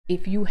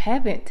If you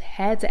haven't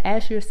had to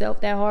ask yourself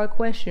that hard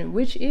question,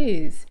 which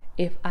is,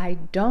 if I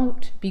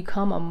don't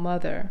become a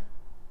mother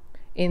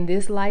in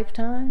this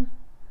lifetime,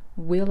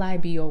 will I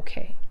be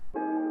okay?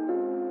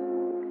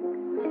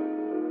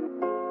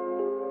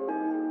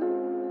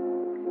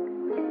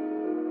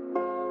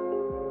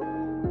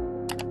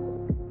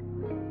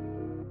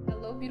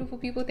 Hello, beautiful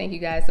people. Thank you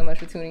guys so much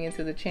for tuning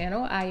into the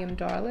channel. I am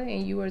Darla,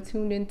 and you are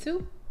tuned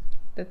into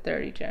The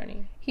 30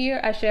 Journey.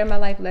 Here, I share my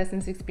life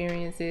lessons,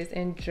 experiences,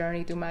 and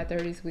journey through my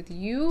 30s with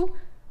you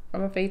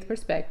from a faith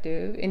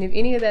perspective. And if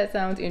any of that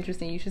sounds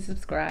interesting, you should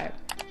subscribe.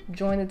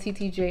 Join the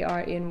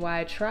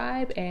TTJRNY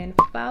tribe and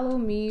follow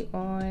me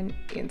on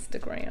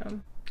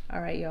Instagram.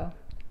 All right, y'all,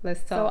 let's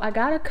talk. So I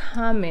got a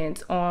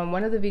comment on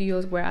one of the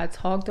videos where I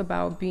talked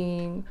about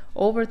being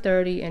over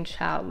 30 and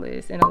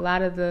childless, and a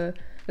lot of the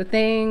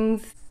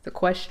things, the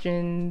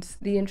questions,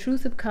 the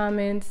intrusive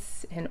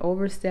comments and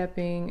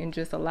overstepping, and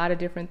just a lot of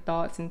different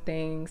thoughts and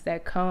things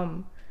that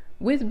come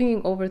with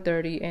being over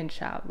 30 and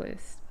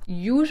childless.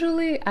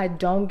 Usually I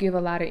don't give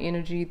a lot of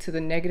energy to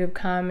the negative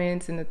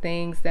comments and the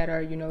things that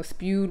are,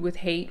 spewed with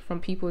hate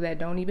from people that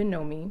don't even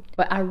know me.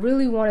 But I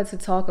really wanted to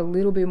talk a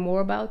little bit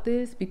more about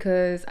this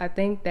because I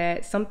think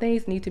that some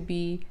things need to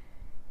be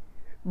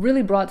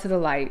really brought to the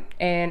light,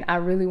 and I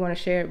really want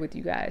to share it with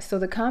you guys. So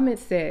the comment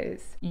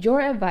says,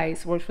 your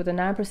advice works for the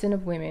 9%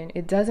 of women.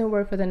 It doesn't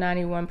work for the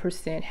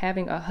 91%.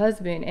 Having a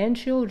husband and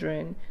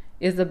children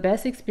is the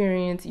best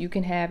experience you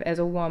can have as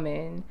a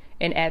woman.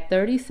 And at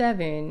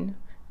 37,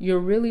 you're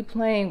really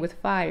playing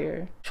with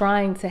fire,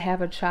 trying to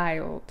have a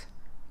child,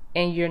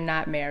 and you're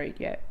not married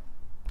yet.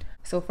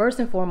 So first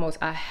and foremost,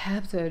 I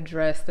have to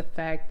address the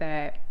fact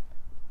that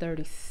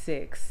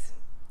 36,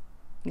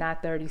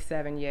 not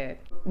 37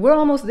 yet. We're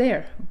almost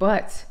there,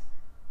 but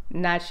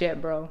not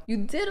yet, bro. You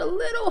did a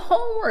little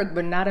homework,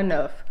 but not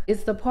enough.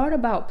 It's the part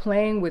about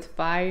playing with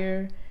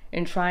fire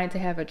and trying to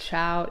have a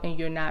child and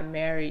you're not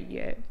married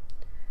yet.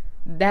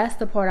 That's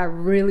the part I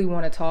really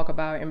want to talk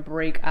about and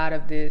break out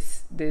of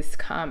this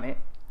comment.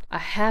 I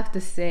have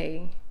to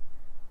say,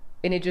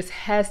 and it just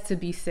has to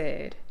be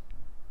said,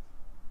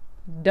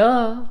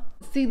 duh.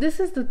 See, this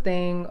is the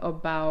thing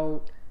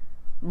about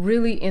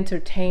really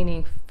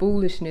entertaining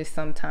foolishness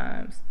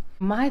sometimes.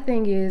 My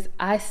thing is,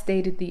 I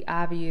stated the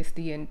obvious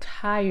the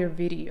entire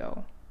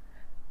video.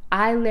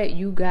 I let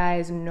you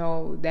guys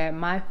know that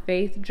my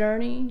faith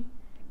journey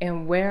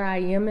and where I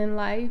am in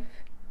life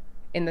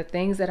and the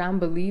things that I'm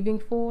believing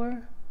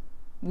for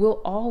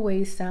will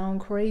always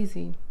sound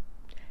crazy.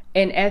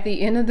 And at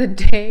the end of the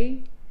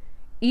day,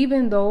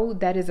 even though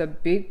that is a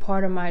big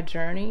part of my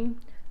journey,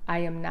 I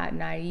am not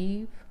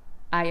naive.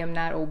 I am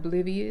not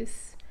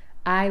oblivious.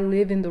 I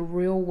live in the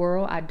real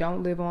world. I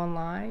don't live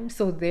online.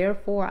 So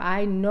therefore,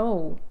 I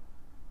know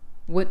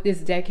what this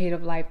decade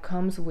of life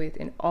comes with.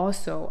 And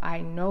also, I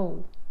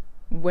know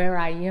where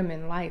I am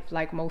in life,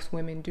 like most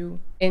women do.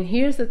 And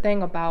here's the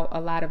thing about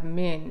a lot of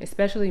men,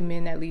 especially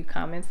men that leave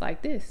comments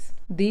like this.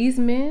 These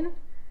men,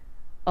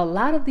 a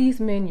lot of these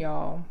men,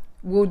 y'all,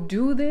 will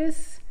do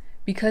this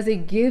because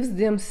it gives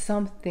them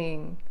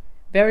something,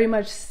 very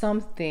much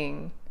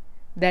something,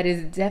 that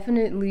is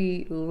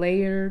definitely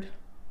layered,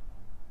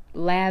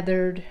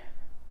 lathered,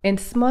 and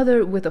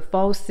smothered with a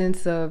false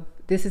sense of,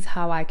 this is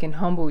how I can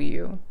humble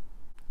you.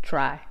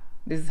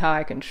 This is how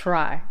I can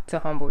try to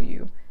humble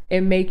you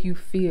and make you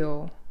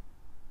feel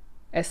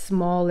as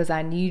small as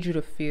I need you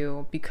to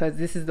feel, because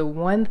this is the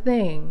one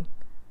thing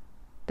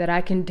that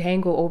I can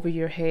dangle over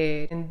your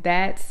head. And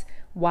that's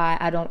why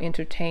I don't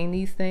entertain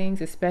these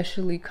things,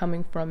 especially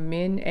coming from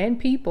men and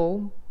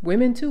people,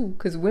 women too,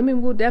 because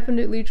women will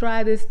definitely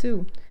try this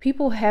too.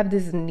 People have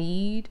this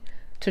need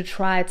to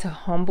try to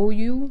humble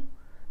you,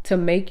 to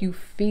make you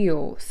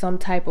feel some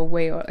type of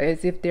way, or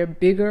as if they're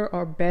bigger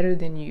or better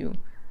than you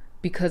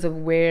because of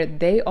where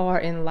they are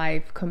in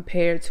life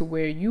compared to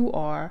where you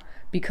are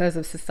because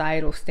of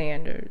societal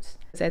standards.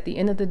 At the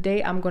end of the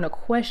day, I'm going to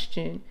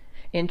question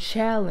and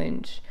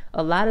challenge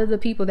a lot of the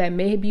people that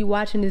may be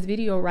watching this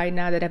video right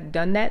now that have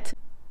done that.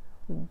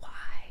 Why?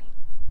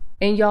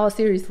 And y'all,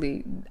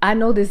 seriously, I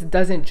know this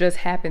doesn't just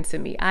happen to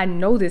me. I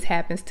know this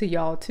happens to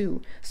y'all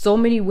too. So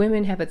many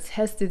women have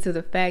attested to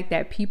the fact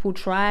that people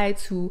try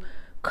to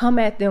come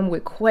at them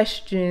with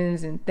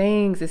questions and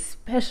things,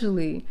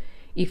 especially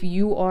if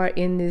you are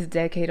in this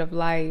decade of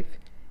life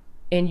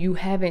and you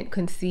haven't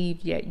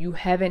conceived yet, you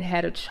haven't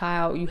had a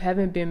child, you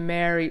haven't been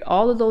married,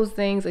 all of those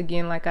things,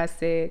 again, like I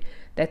said,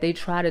 that they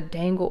try to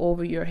dangle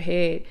over your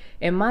head.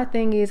 And my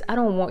thing is, I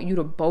don't want you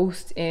to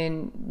boast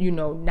in,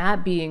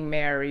 not being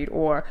married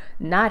or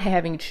not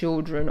having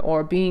children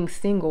or being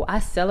single. I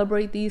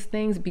celebrate these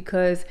things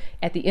because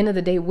at the end of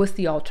the day, what's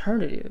the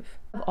alternative?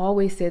 I've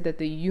always said that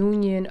the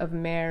union of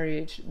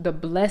marriage, the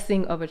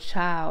blessing of a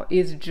child,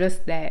 is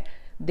just that.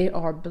 They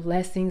are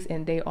blessings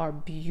and they are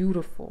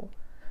beautiful.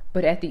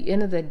 But at the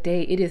end of the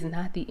day, it is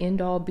not the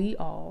end all be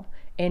all.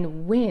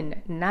 And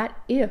when, not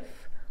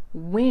if,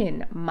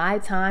 when my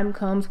time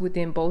comes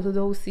within both of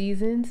those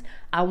seasons,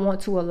 I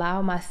want to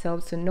allow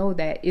myself to know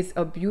that it's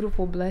a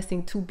beautiful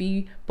blessing to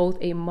be both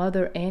a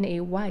mother and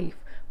a wife.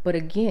 But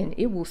again,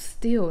 it will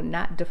still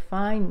not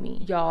define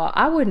me. Y'all,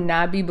 I would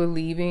not be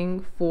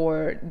believing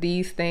for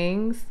these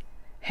things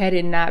had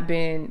it not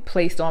been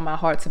placed on my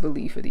heart to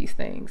believe for these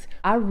things.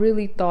 I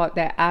really thought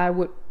that I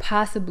would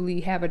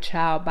possibly have a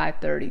child by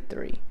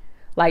 33.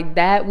 Like,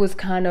 that was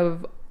kind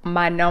of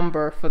my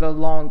number for the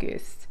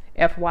longest,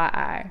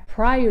 FYI.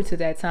 Prior to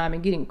that time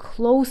and getting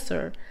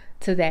closer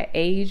to that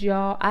age,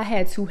 y'all, I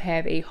had to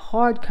have a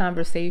hard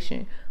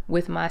conversation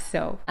with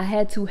myself. I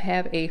had to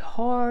have a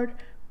hard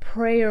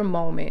prayer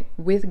moment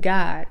with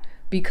God,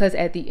 because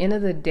at the end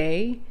of the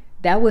day,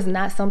 that was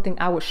not something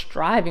I was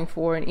striving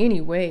for in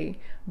any way,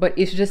 but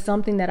it's just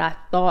something that I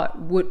thought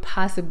would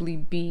possibly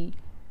be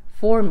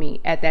for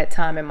me at that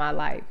time in my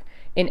life.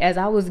 And as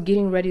I was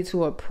getting ready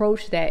to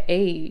approach that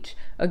age,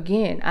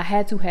 again, I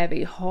had to have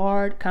a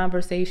hard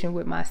conversation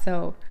with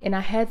myself. And I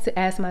had to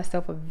ask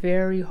myself a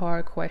very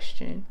hard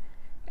question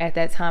at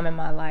that time in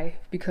my life,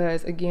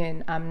 because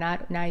again, I'm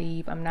not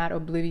naive. I'm not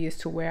oblivious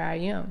to where I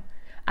am.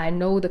 I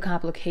know the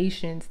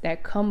complications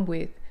that come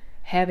with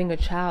having a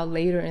child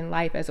later in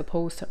life as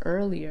opposed to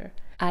earlier.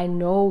 I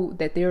know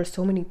that there are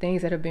so many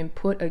things that have been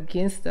put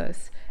against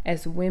us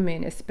as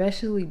women,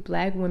 especially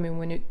Black women,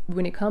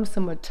 when it comes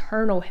to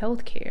maternal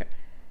health care.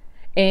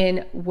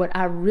 And what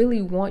I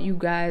really want you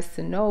guys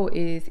to know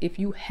is, if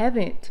you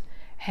haven't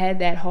had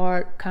that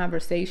hard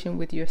conversation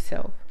with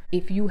yourself,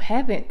 if you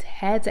haven't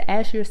had to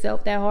ask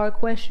yourself that hard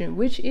question,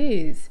 which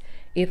is,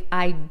 if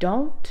I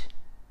don't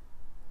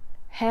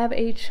have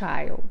a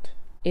child,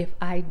 if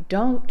I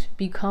don't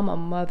become a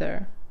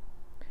mother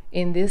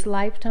in this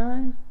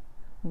lifetime,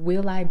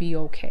 will I be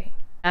okay?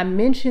 I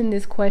mentioned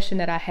this question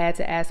that I had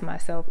to ask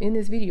myself in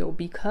this video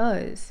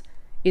because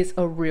it's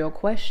a real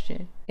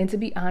question. And to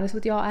be honest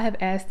with y'all, I have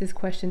asked this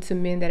question to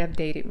men that have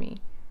dated me,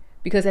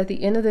 because at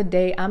the end of the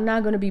day, I'm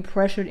not going to be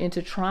pressured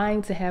into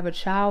trying to have a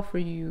child for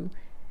you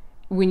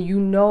when you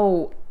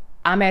know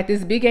I'm at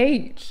this big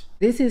age.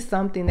 This is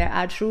something that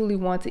I truly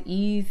want to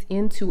ease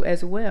into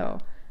as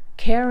well.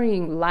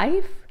 Carrying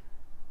life,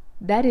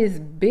 that is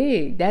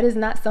big. That is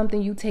not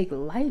something you take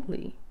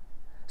lightly.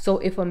 So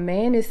if a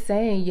man is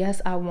saying,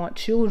 yes, I want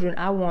children,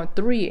 I want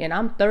 3, and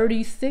I'm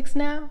 36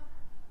 now,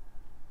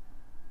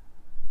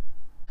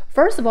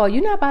 first of all,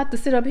 you're not about to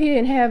sit up here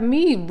and have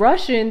me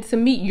rushing to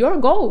meet your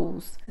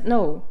goals.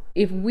 No.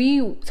 If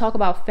we talk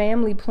about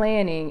family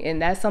planning, and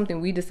that's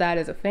something we decide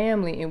as a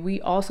family, and we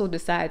also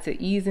decide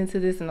to ease into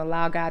this and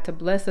allow God to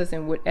bless us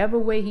in whatever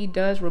way he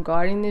does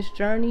regarding this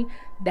journey,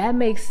 that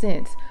makes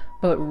sense.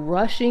 But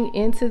rushing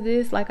into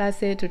this, like I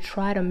said, to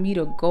try to meet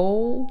a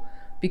goal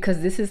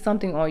because this is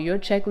something on your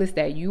checklist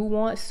that you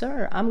want,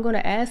 sir, I'm going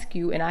to ask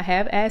you, and I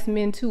have asked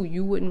men too,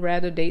 you wouldn't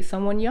rather date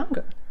someone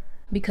younger?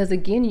 Because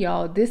again,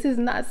 y'all, this is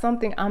not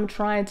something I'm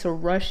trying to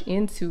rush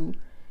into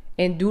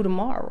and do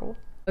tomorrow.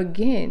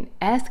 Again,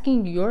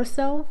 asking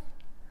yourself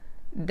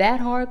that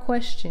hard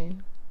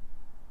question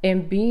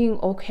and being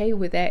okay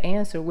with that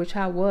answer, which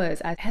I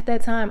was. At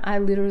that time, I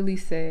literally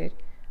said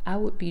I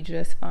would be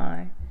just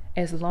fine.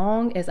 As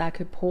long as I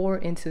could pour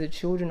into the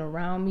children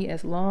around me,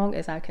 as long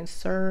as I can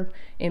serve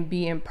and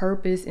be in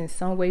purpose in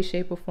some way,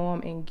 shape, or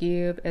form and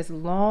give, as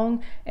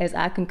long as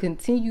I can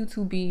continue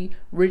to be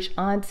rich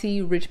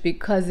auntie, rich big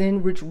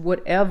cousin, rich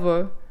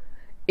whatever,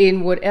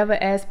 in whatever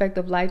aspect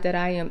of life that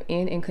I am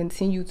in, and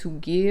continue to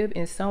give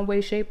in some way,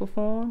 shape, or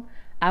form,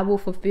 I will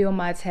fulfill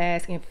my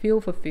task and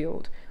feel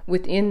fulfilled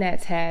within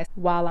that task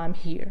while I'm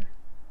here.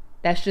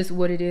 That's just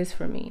what it is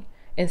for me.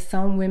 And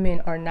some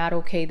women are not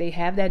okay. They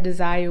have that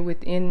desire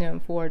within them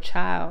for a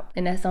child.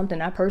 And that's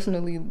something I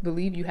personally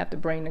believe you have to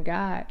bring to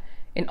God.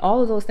 And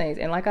all of those things.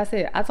 And like I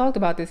said, I talked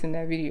about this in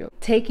that video.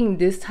 Taking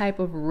this type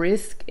of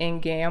risk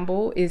and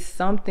gamble is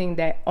something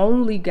that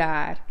only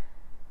God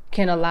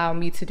can allow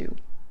me to do.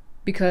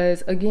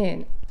 Because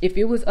again, if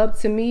it was up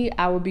to me,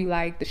 I would be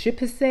like, the ship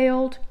has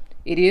sailed.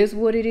 It is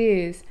what it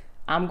is.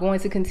 I'm going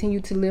to continue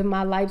to live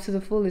my life to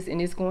the fullest,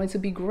 and it's going to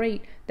be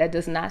great. That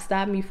does not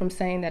stop me from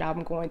saying that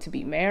I'm going to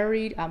be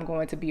married, I'm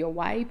going to be a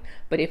wife.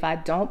 But if I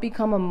don't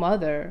become a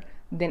mother,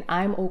 then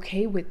I'm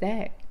okay with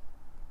that.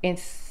 And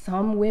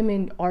some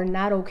women are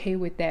not okay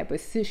with that. But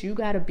sis, you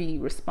got to be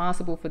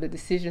responsible for the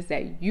decisions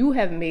that you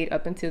have made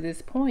up until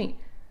this point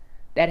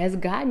that has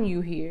gotten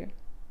you here.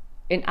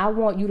 And I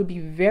want you to be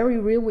very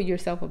real with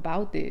yourself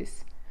about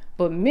this.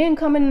 But men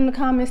coming in the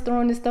comments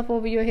throwing this stuff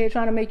over your head,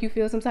 trying to make you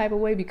feel some type of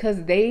way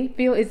because they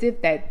feel as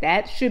if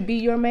that should be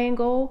your main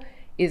goal,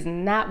 is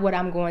not what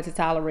I'm going to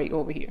tolerate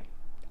over here.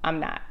 I'm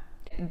not.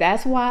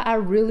 That's why I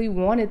really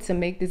wanted to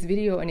make this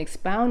video and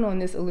expound on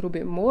this a little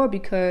bit more,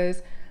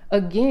 because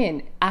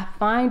again, I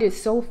find it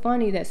so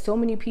funny that so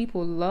many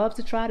people love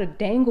to try to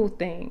dangle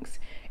things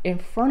in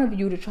front of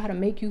you to try to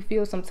make you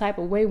feel some type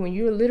of way when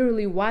you're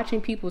literally watching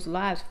people's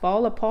lives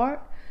fall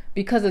apart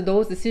because of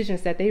those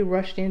decisions that they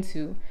rushed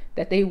into,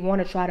 that they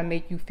want to try to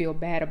make you feel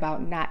bad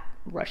about not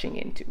rushing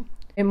into.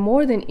 And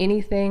more than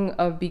anything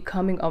of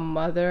becoming a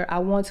mother, I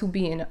want to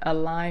be in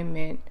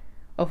alignment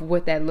of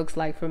what that looks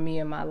like for me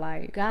in my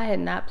life. God had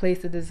not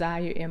placed a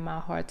desire in my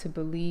heart to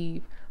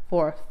believe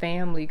for a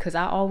family, because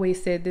I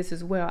always said this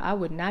as well. I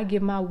would not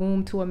give my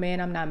womb to a man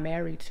I'm not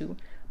married to.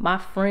 my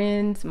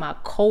friends, my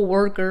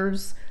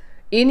co-workers,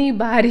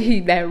 anybody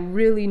that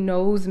really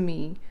knows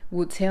me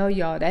will tell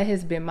y'all that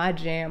has been my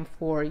jam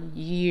for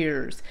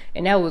years.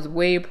 And that was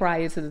way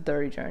prior to the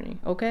 30 journey,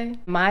 okay?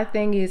 My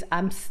thing is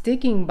I'm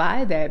sticking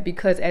by that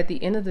because at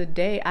the end of the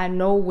day, I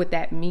know what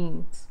that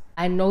means.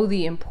 I know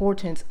the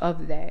importance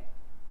of that.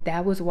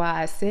 That was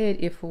why I said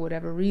if for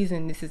whatever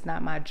reason this is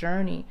not my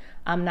journey,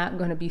 I'm not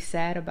going to be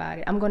sad about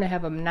it. I'm going to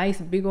have a nice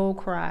big old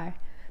cry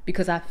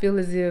because I feel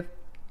as if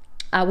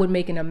I would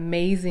make an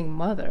amazing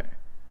mother.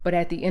 But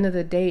at the end of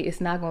the day,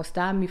 it's not going to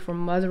stop me from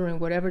mothering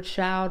whatever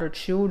child or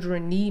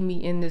children need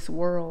me in this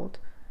world.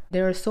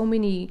 There are so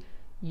many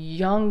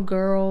young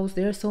girls,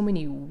 there are so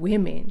many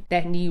women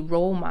that need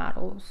role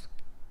models.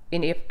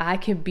 And if I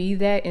can be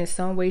that in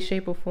some way,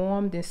 shape, or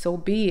form, then so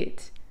be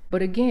it.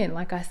 But again,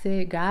 like I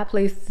said, God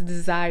placed the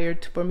desire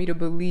for me to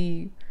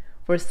believe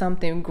for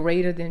something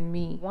greater than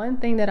me. One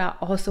thing that I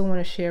also want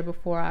to share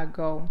before I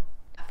go,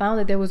 I found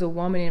that there was a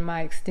woman in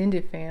my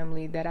extended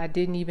family that I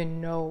didn't even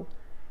know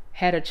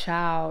had a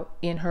child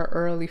in her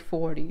early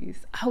 40s.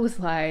 I was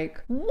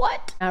like,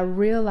 what? I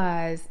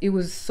realized it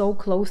was so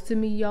close to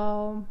me,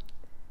 y'all,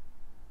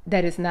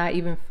 that it's not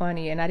even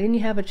funny. And I didn't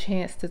have a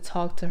chance to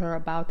talk to her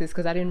about this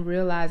because I didn't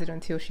realize it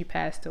until she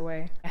passed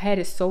away. I had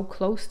it so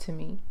close to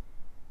me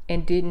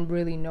and didn't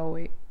really know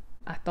it.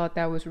 I thought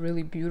that was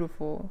really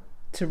beautiful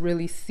to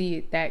really see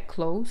it that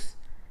close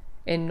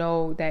and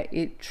know that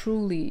it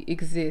truly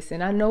exists.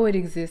 And I know it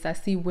exists. I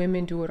see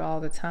women do it all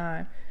the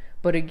time.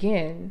 But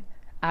again,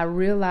 I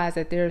realize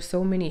that there are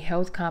so many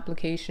health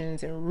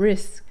complications and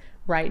risks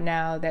right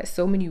now that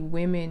so many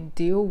women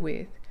deal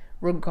with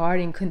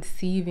regarding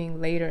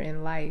conceiving later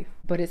in life.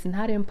 But it's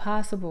not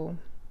impossible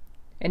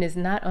and it's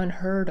not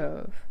unheard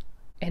of.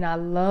 And I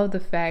love the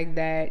fact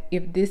that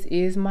if this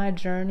is my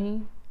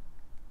journey,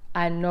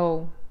 I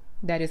know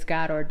that it's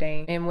God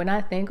ordained. And when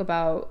I think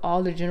about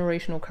all the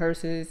generational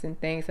curses and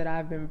things that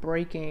I've been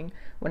breaking,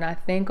 when I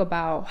think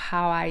about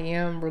how I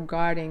am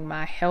regarding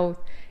my health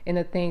and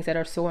the things that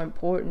are so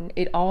important,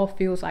 it all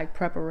feels like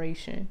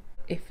preparation.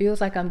 It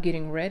feels like I'm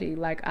getting ready.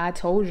 Like I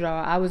told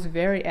y'all, I was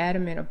very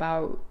adamant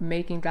about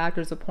making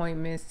doctor's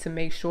appointments to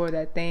make sure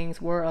that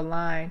things were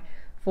aligned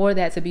for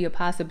that to be a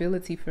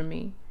possibility for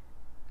me.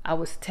 I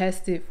was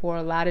tested for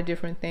a lot of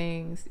different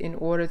things in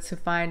order to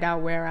find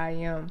out where I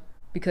am.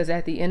 Because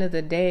at the end of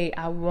the day,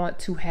 I want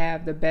to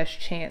have the best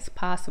chance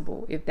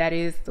possible if that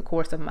is the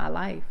course of my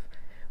life.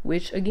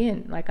 Which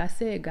again, like I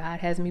said,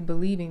 God has me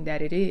believing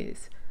that it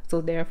is.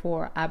 So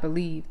therefore, I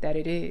believe that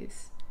it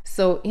is.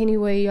 So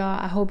anyway, y'all,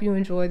 I hope you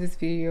enjoyed this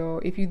video.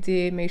 If you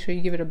did, make sure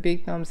you give it a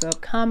big thumbs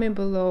up, comment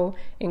below,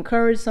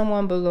 encourage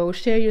someone below,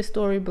 share your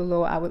story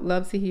below. I would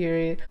love to hear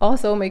it.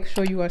 Also, make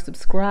sure you are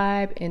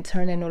subscribed and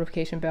turn that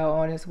notification bell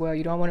on as well.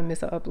 You don't want to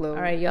miss an upload.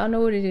 All right, y'all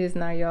know what it is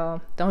now,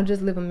 y'all. Don't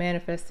just live a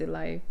manifested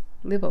life.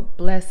 Live a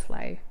blessed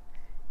life.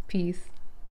 Peace.